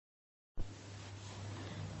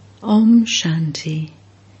Om Shanti.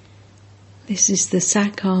 This is the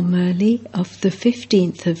Sakar Murli of the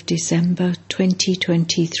 15th of December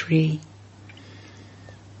 2023.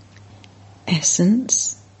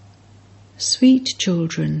 Essence. Sweet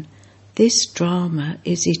children, this drama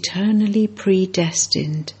is eternally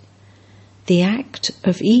predestined. The act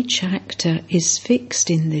of each actor is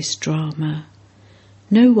fixed in this drama.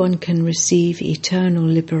 No one can receive eternal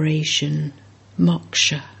liberation,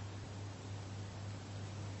 moksha.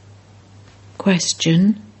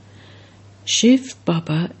 Question. Shiv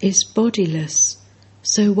Baba is bodiless,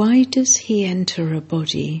 so why does he enter a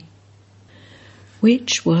body?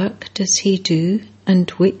 Which work does he do and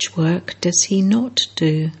which work does he not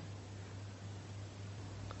do?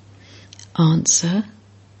 Answer.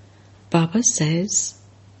 Baba says,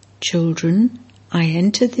 children, I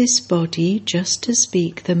enter this body just to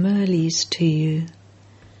speak the Murlis to you.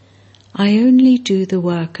 I only do the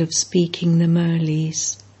work of speaking the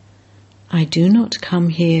Murlis. I do not come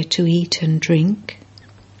here to eat and drink.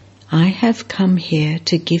 I have come here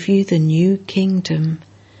to give you the new kingdom,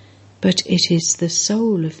 but it is the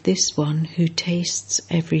soul of this one who tastes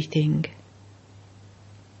everything.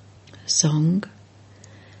 Song.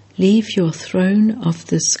 Leave your throne of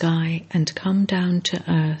the sky and come down to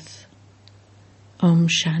earth. Om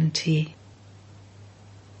Shanti.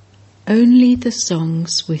 Only the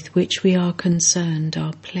songs with which we are concerned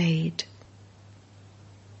are played.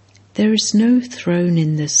 There is no throne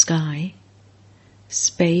in the sky.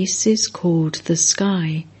 Space is called the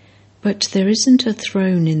sky, but there isn't a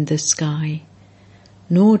throne in the sky,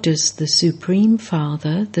 nor does the Supreme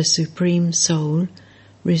Father, the Supreme Soul,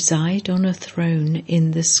 reside on a throne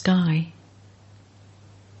in the sky.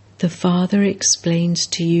 The Father explains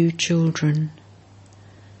to you, children,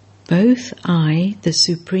 both I, the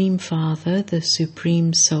Supreme Father, the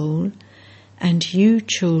Supreme Soul, and you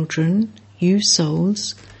children, you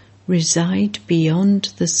souls, reside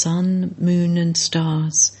beyond the sun, moon and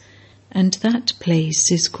stars, and that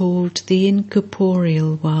place is called the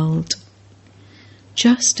incorporeal world.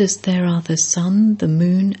 Just as there are the sun, the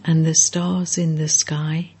moon and the stars in the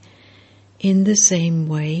sky, in the same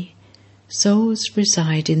way, souls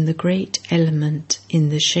reside in the great element in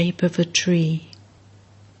the shape of a tree.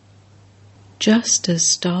 Just as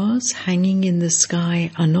stars hanging in the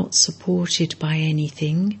sky are not supported by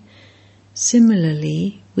anything,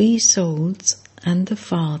 similarly, we souls and the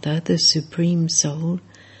Father, the Supreme Soul,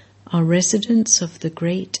 are residents of the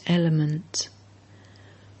great element.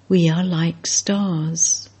 We are like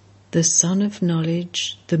stars, the sun of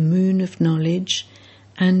knowledge, the moon of knowledge,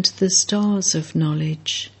 and the stars of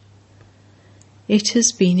knowledge. It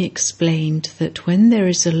has been explained that when there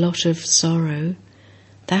is a lot of sorrow,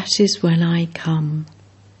 that is when I come.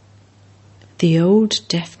 The old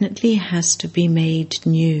definitely has to be made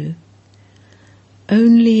new.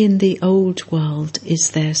 Only in the old world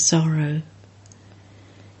is there sorrow.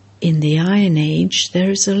 In the Iron Age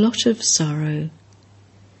there is a lot of sorrow.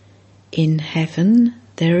 In heaven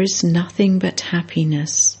there is nothing but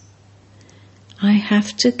happiness. I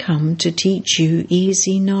have to come to teach you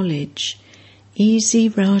easy knowledge, easy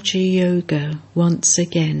Raja Yoga once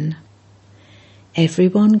again.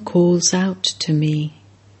 Everyone calls out to me,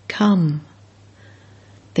 come.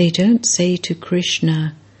 They don't say to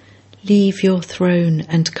Krishna, leave your throne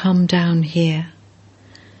and come down here.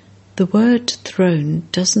 The word throne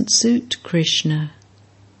doesn't suit Krishna.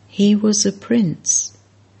 He was a prince.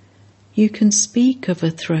 You can speak of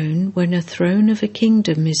a throne when a throne of a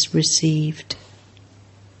kingdom is received.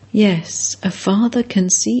 Yes, a father can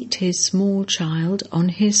seat his small child on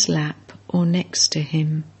his lap or next to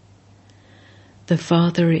him. The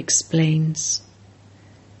Father explains,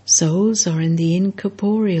 souls are in the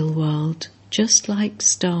incorporeal world, just like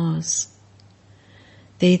stars.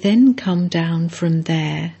 They then come down from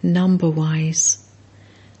there number-wise.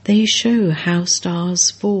 They show how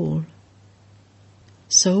stars fall.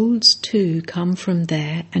 Souls too come from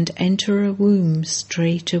there and enter a womb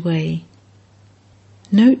straight away.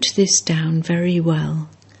 Note this down very well.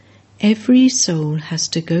 Every soul has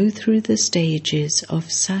to go through the stages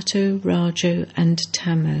of Sato, Rajo and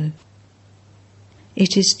Tamo.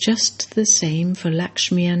 It is just the same for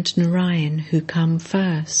Lakshmi and Narayan who come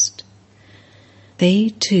first. They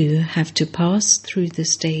too have to pass through the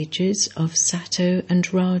stages of Sato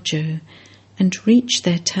and Rajo and reach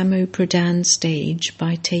their Tamo Pradhan stage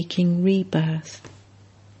by taking rebirth.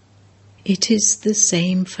 It is the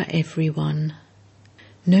same for everyone.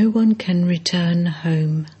 No one can return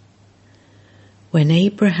home. When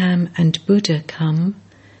Abraham and Buddha come,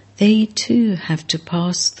 they too have to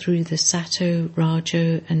pass through the Sato,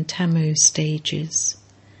 Rajo and Tamo stages.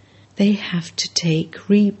 They have to take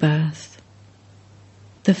rebirth.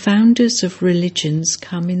 The founders of religions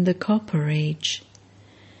come in the Copper Age.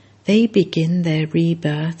 They begin their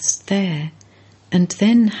rebirths there and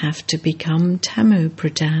then have to become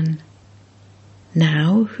Tamo-Pradhan.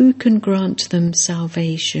 Now, who can grant them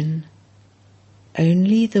salvation?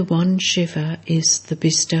 Only the one Shiva is the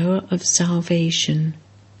bestower of salvation.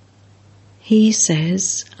 He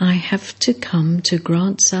says, I have to come to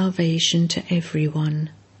grant salvation to everyone.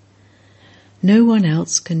 No one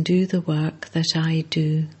else can do the work that I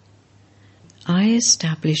do. I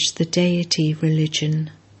establish the deity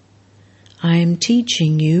religion. I am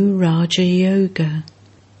teaching you Raja Yoga.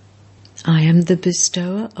 I am the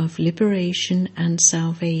bestower of liberation and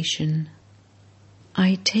salvation.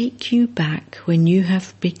 I take you back when you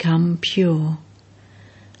have become pure.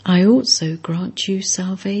 I also grant you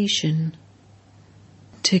salvation.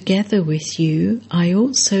 Together with you, I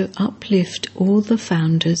also uplift all the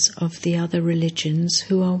founders of the other religions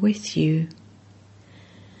who are with you.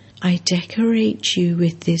 I decorate you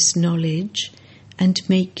with this knowledge and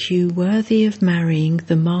make you worthy of marrying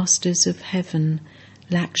the masters of heaven,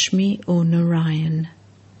 Lakshmi or Narayan.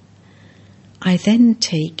 I then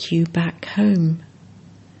take you back home.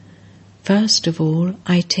 First of all,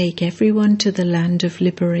 I take everyone to the land of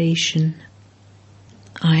liberation.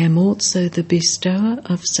 I am also the bestower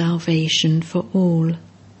of salvation for all.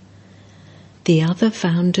 The other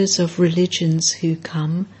founders of religions who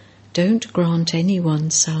come don't grant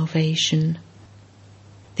anyone salvation.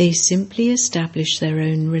 They simply establish their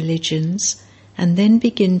own religions and then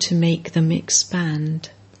begin to make them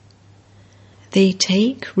expand. They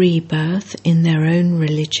take rebirth in their own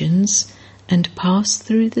religions and pass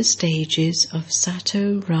through the stages of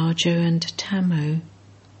Sato, Rajo and Tamo.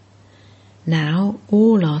 Now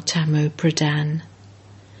all are Tamo-Pradhan.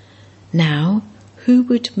 Now, who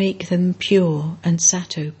would make them pure and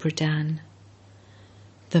Sato-Pradhan?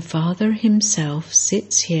 The Father himself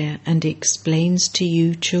sits here and explains to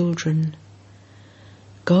you children.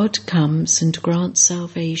 God comes and grants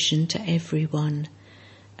salvation to everyone,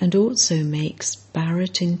 and also makes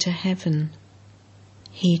Bharat into heaven.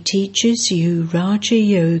 He teaches you Raja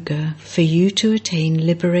Yoga for you to attain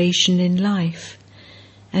liberation in life,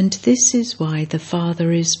 and this is why the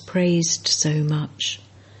Father is praised so much.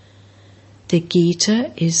 The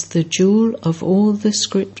Gita is the jewel of all the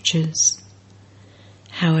scriptures.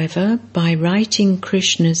 However, by writing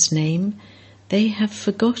Krishna's name, they have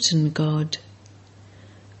forgotten God.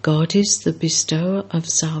 God is the bestower of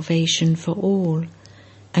salvation for all,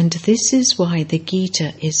 and this is why the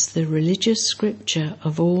Gita is the religious scripture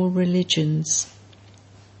of all religions.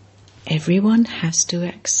 Everyone has to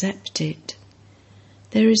accept it.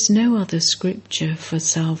 There is no other scripture for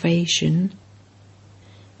salvation.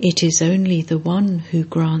 It is only the one who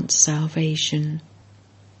grants salvation.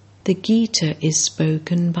 The Gita is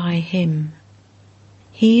spoken by him.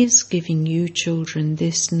 He is giving you children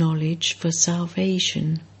this knowledge for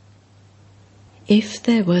salvation. If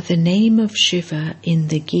there were the name of Shiva in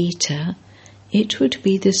the Gita, it would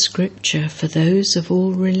be the scripture for those of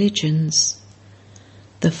all religions.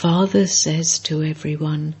 The Father says to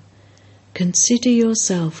everyone, consider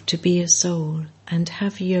yourself to be a soul and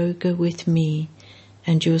have yoga with me,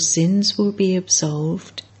 and your sins will be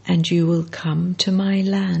absolved and you will come to my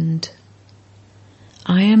land.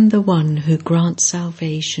 I am the one who grants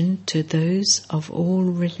salvation to those of all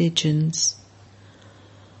religions.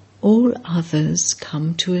 All others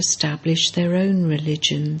come to establish their own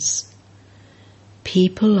religions.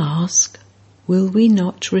 People ask, will we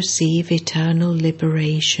not receive eternal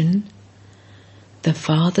liberation? The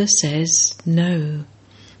Father says, no.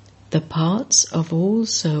 The parts of all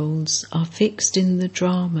souls are fixed in the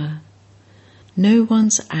drama. No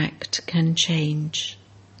one's act can change.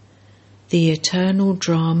 The eternal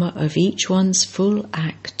drama of each one's full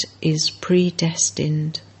act is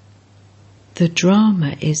predestined. The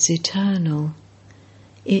drama is eternal.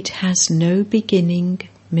 It has no beginning,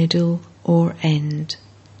 middle, or end.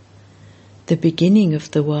 The beginning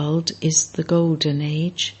of the world is the Golden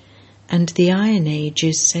Age, and the Iron Age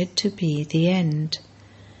is said to be the end.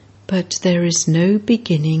 But there is no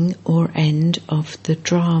beginning or end of the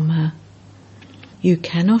drama. You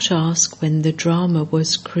cannot ask when the drama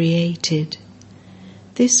was created.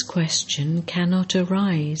 This question cannot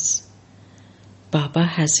arise. Baba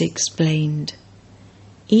has explained.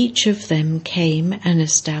 Each of them came and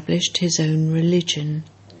established his own religion.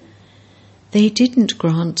 They didn't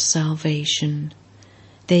grant salvation.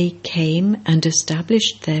 They came and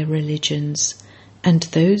established their religions, and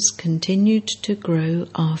those continued to grow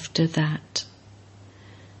after that.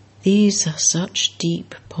 These are such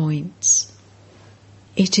deep points.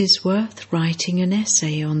 It is worth writing an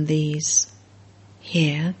essay on these.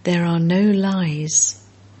 Here there are no lies.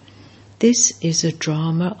 This is a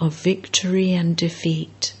drama of victory and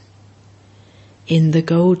defeat. In the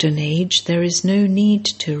Golden Age, there is no need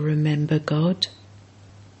to remember God.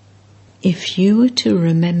 If you were to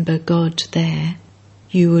remember God there,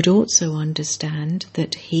 you would also understand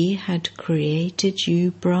that He had created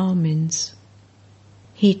you Brahmins.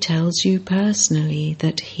 He tells you personally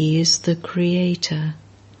that He is the Creator.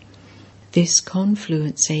 This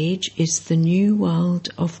confluence age is the new world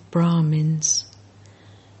of Brahmins.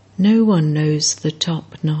 No one knows the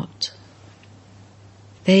top knot.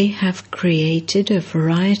 They have created a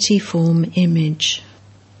variety-form image.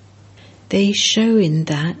 They show in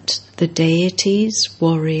that the deities,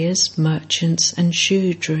 warriors, merchants and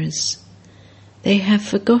Shudras. They have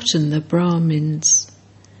forgotten the Brahmins.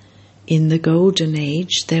 In the Golden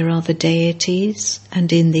Age there are the deities,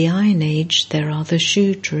 and in the Iron Age there are the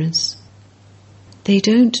Shudras. They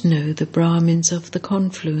don't know the Brahmins of the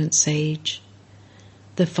Confluence Age.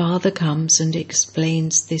 The Father comes and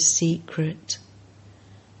explains this secret.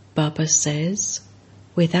 Baba says,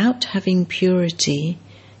 without having purity,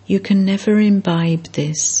 you can never imbibe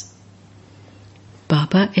this.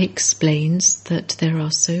 Baba explains that there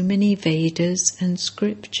are so many Vedas and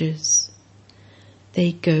scriptures.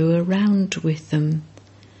 They go around with them.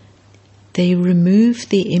 They remove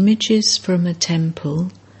the images from a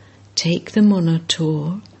temple, take them on a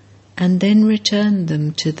tour, and then return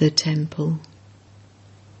them to the temple.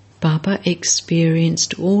 Baba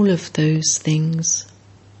experienced all of those things.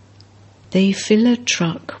 They fill a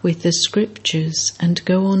truck with the scriptures and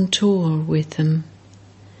go on tour with them.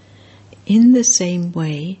 In the same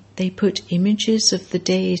way, they put images of the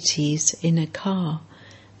deities in a car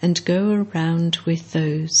and go around with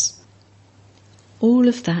those. All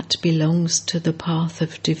of that belongs to the path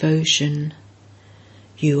of devotion.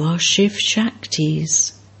 You are Shiv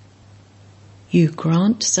Shaktis. You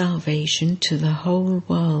grant salvation to the whole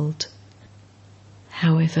world.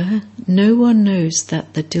 However, no one knows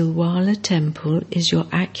that the Dilwala temple is your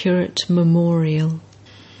accurate memorial.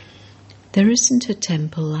 There isn't a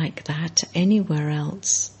temple like that anywhere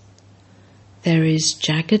else. There is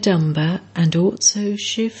Jagadamba and also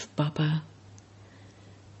Shiv Baba.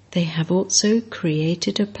 They have also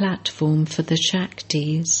created a platform for the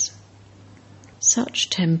Shaktis. Such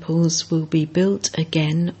temples will be built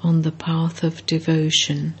again on the path of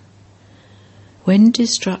devotion. When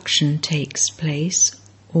destruction takes place,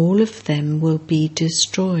 all of them will be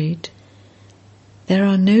destroyed. There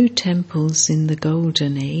are no temples in the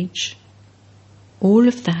Golden Age. All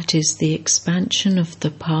of that is the expansion of the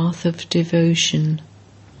path of devotion.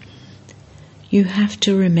 You have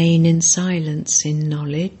to remain in silence in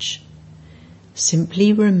knowledge.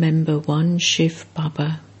 Simply remember one Shiv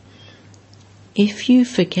Baba. If you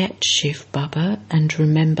forget Shiv Baba and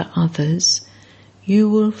remember others, you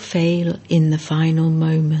will fail in the final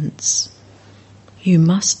moments. You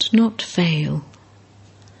must not fail.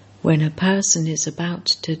 When a person is about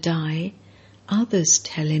to die, others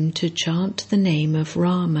tell him to chant the name of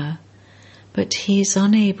Rama, but he is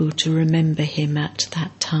unable to remember him at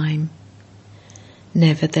that time.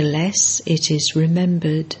 Nevertheless, it is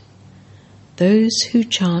remembered. Those who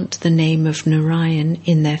chant the name of Narayan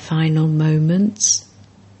in their final moments, ...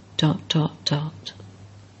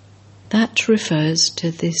 That refers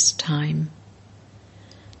to this time.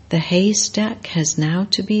 The haystack has now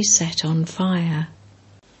to be set on fire.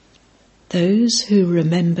 Those who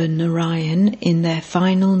remember Narayan in their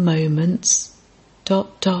final moments, ...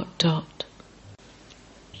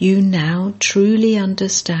 You now truly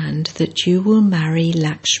understand that you will marry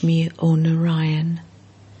Lakshmi or Narayan.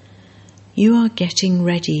 You are getting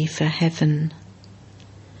ready for heaven.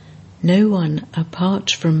 No one apart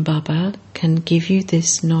from Baba can give you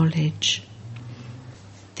this knowledge.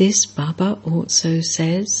 This Baba also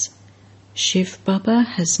says, Shiv Baba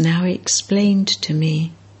has now explained to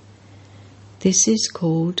me. This is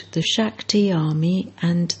called the Shakti army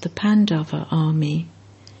and the Pandava army.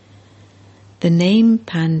 The name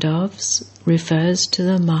Pandavas refers to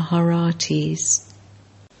the Maharatis.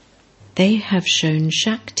 They have shown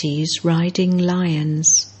Shaktis riding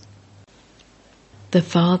lions. The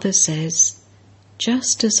Father says,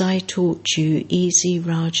 just as I taught you easy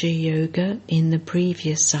Raja Yoga in the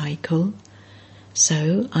previous cycle,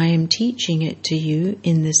 so I am teaching it to you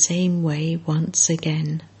in the same way once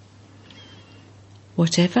again.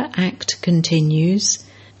 Whatever act continues,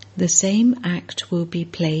 the same act will be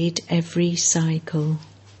played every cycle.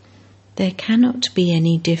 There cannot be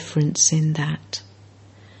any difference in that.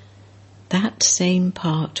 That same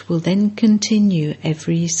part will then continue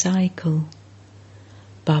every cycle.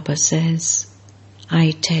 Baba says,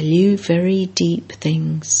 I tell you very deep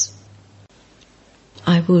things.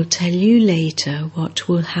 I will tell you later what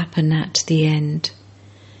will happen at the end.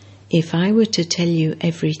 If I were to tell you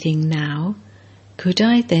everything now, could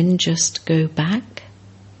I then just go back?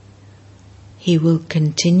 He will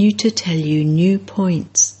continue to tell you new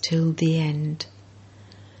points till the end.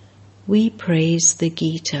 We praise the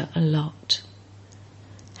Gita a lot.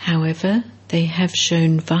 However, they have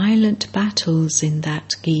shown violent battles in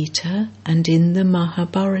that Gita and in the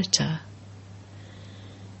Mahabharata.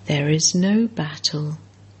 There is no battle.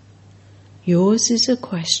 Yours is a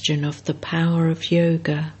question of the power of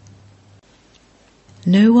yoga.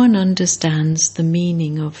 No one understands the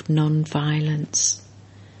meaning of non-violence.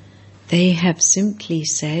 They have simply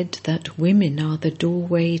said that women are the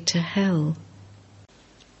doorway to hell.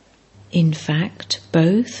 In fact,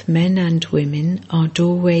 both men and women are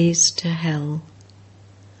doorways to hell.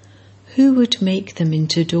 Who would make them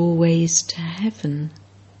into doorways to heaven?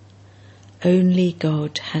 Only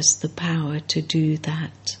God has the power to do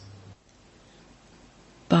that.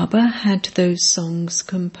 Baba had those songs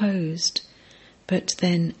composed, but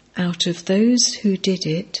then out of those who did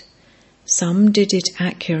it, some did it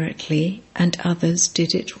accurately and others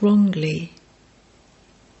did it wrongly.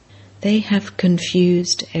 They have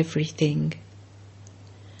confused everything.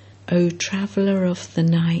 O traveller of the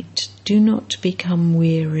night, do not become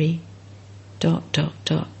weary. ...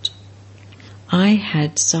 I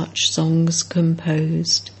had such songs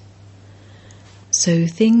composed. So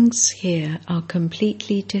things here are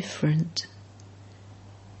completely different.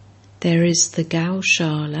 There is the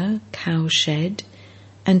Gaushala, cowshed,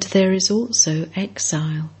 and there is also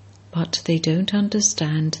exile, but they don't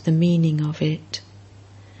understand the meaning of it.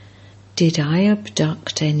 Did I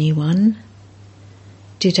abduct anyone?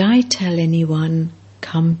 Did I tell anyone,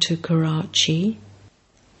 come to Karachi?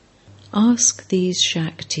 Ask these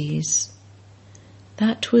Shaktis.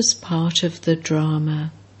 That was part of the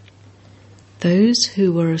drama. Those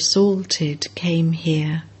who were assaulted came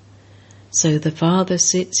here, so the Father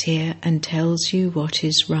sits here and tells you what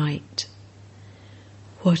is right.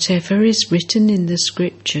 Whatever is written in the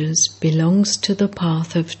scriptures belongs to the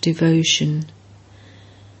path of devotion.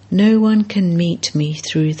 No one can meet me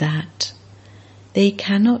through that. They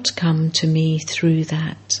cannot come to me through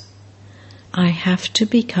that. I have to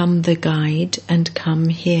become the guide and come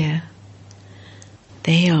here.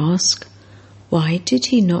 They ask, why did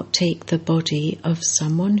he not take the body of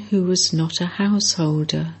someone who was not a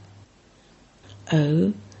householder?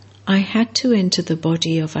 Oh, I had to enter the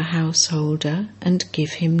body of a householder and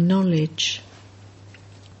give him knowledge.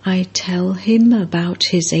 I tell him about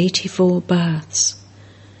his 84 births.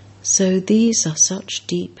 So these are such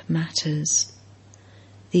deep matters.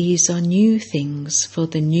 These are new things for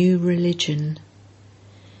the new religion.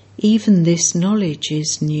 Even this knowledge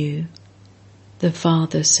is new. The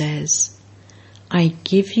Father says, I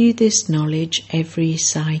give you this knowledge every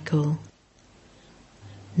cycle.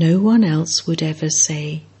 No one else would ever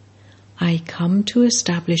say, I come to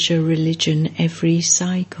establish a religion every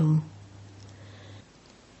cycle.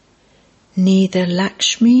 Neither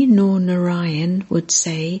Lakshmi nor Narayan would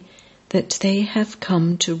say that they have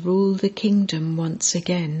come to rule the kingdom once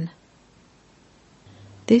again.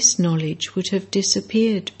 This knowledge would have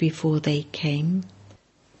disappeared before they came.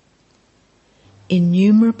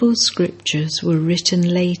 Innumerable scriptures were written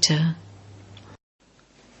later.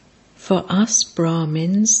 For us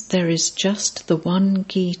Brahmins, there is just the one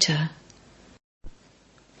Gita.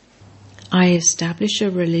 I establish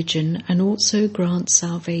a religion and also grant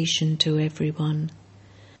salvation to everyone.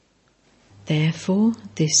 Therefore,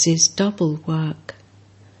 this is double work.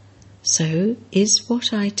 So, is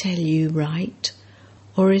what I tell you right,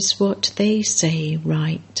 or is what they say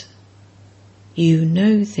right? You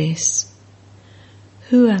know this.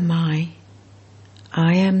 Who am I?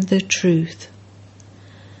 I am the truth.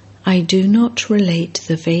 I do not relate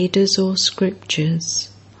the Vedas or scriptures.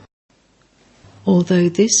 Although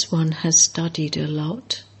this one has studied a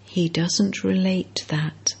lot, he doesn't relate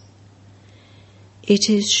that. It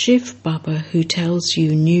is Shiv Baba who tells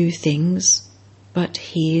you new things, but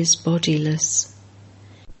he is bodiless.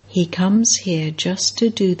 He comes here just to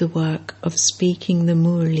do the work of speaking the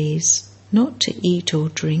Murlis, not to eat or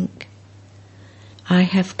drink. I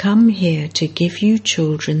have come here to give you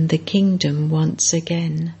children the kingdom once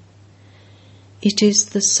again. It is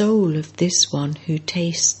the soul of this one who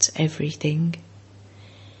tastes everything.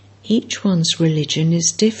 Each one's religion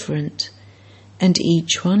is different, and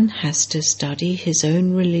each one has to study his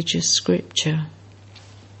own religious scripture.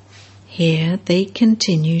 Here they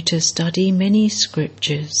continue to study many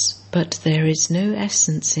scriptures, but there is no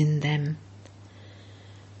essence in them.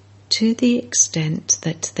 To the extent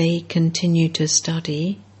that they continue to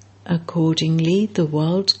study, Accordingly, the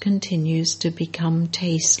world continues to become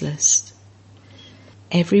tasteless.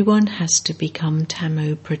 Everyone has to become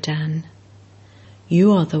Tamo-pradhan.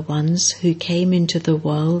 You are the ones who came into the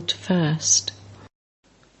world first.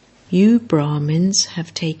 You Brahmins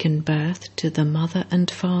have taken birth to the mother and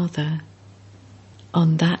father.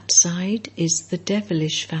 On that side is the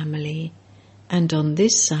devilish family, and on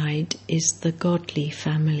this side is the godly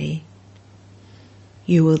family.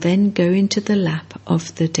 You will then go into the lap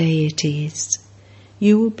of the deities.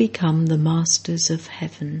 You will become the masters of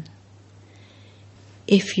heaven.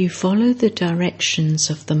 If you follow the directions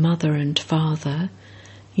of the mother and father,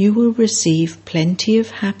 you will receive plenty of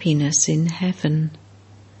happiness in heaven.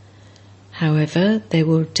 However, there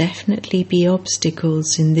will definitely be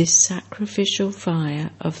obstacles in this sacrificial fire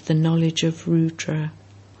of the knowledge of Rudra.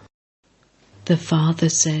 The father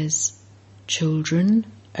says, "Children,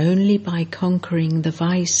 only by conquering the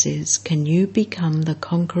vices can you become the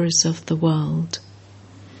conquerors of the world.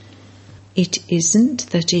 It isn't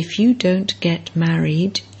that if you don't get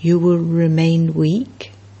married, you will remain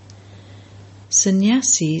weak.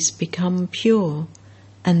 Sannyasis become pure,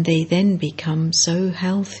 and they then become so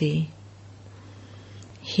healthy.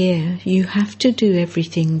 Here you have to do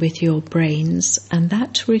everything with your brains, and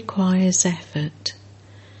that requires effort.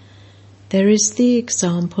 There is the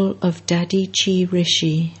example of Dadichi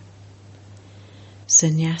Rishi.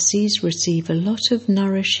 Sannyasis receive a lot of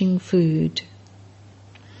nourishing food.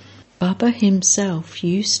 Baba himself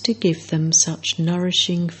used to give them such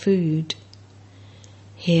nourishing food.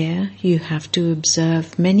 Here you have to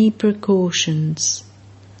observe many precautions.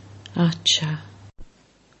 Acha.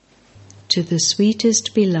 To the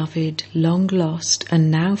sweetest beloved, long lost and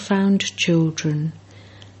now found children,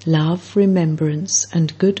 love, remembrance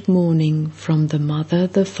and good morning from the mother,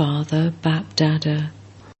 the father, Bap-Dada.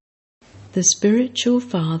 The spiritual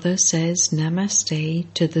father says Namaste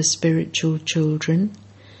to the spiritual children,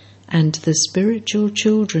 and the spiritual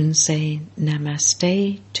children say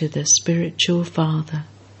Namaste to the spiritual father.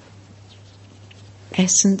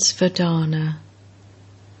 Essence for Dana.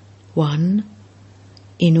 1.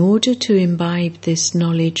 In order to imbibe this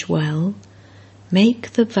knowledge well,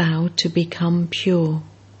 make the vow to become pure.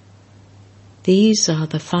 These are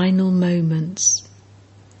the final moments.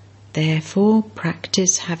 Therefore,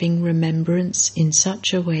 practice having remembrance in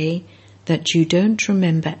such a way that you don't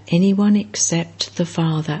remember anyone except the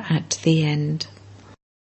Father at the end.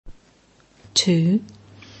 2.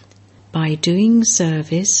 By doing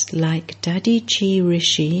service like Dadichi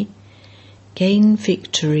Rishi, gain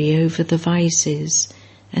victory over the vices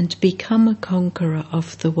and become a conqueror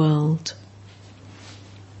of the world.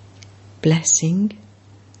 Blessing.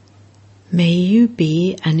 May you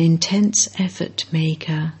be an intense effort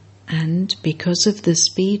maker and, because of the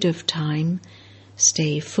speed of time,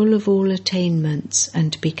 stay full of all attainments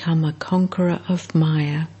and become a conqueror of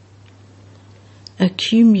Maya.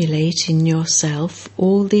 Accumulate in yourself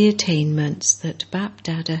all the attainments that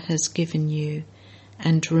Bap-Dada has given you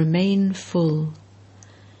and remain full.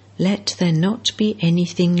 Let there not be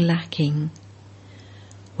anything lacking.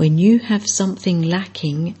 When you have something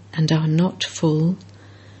lacking and are not full,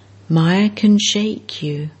 Maya can shake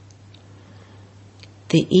you.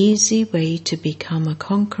 The easy way to become a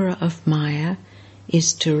conqueror of Maya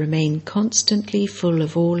is to remain constantly full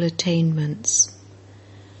of all attainments.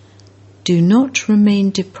 Do not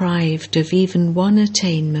remain deprived of even one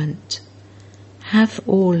attainment. Have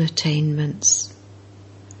all attainments.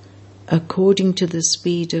 According to the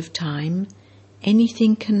speed of time,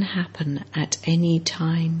 anything can happen at any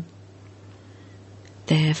time.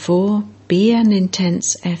 Therefore, be an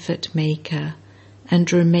intense effort maker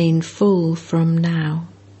and remain full from now.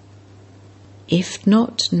 If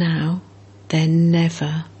not now, then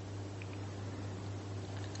never.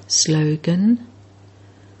 Slogan.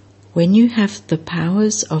 When you have the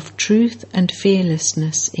powers of truth and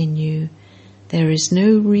fearlessness in you, there is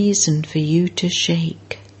no reason for you to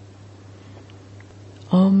shake.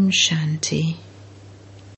 Om Shanti.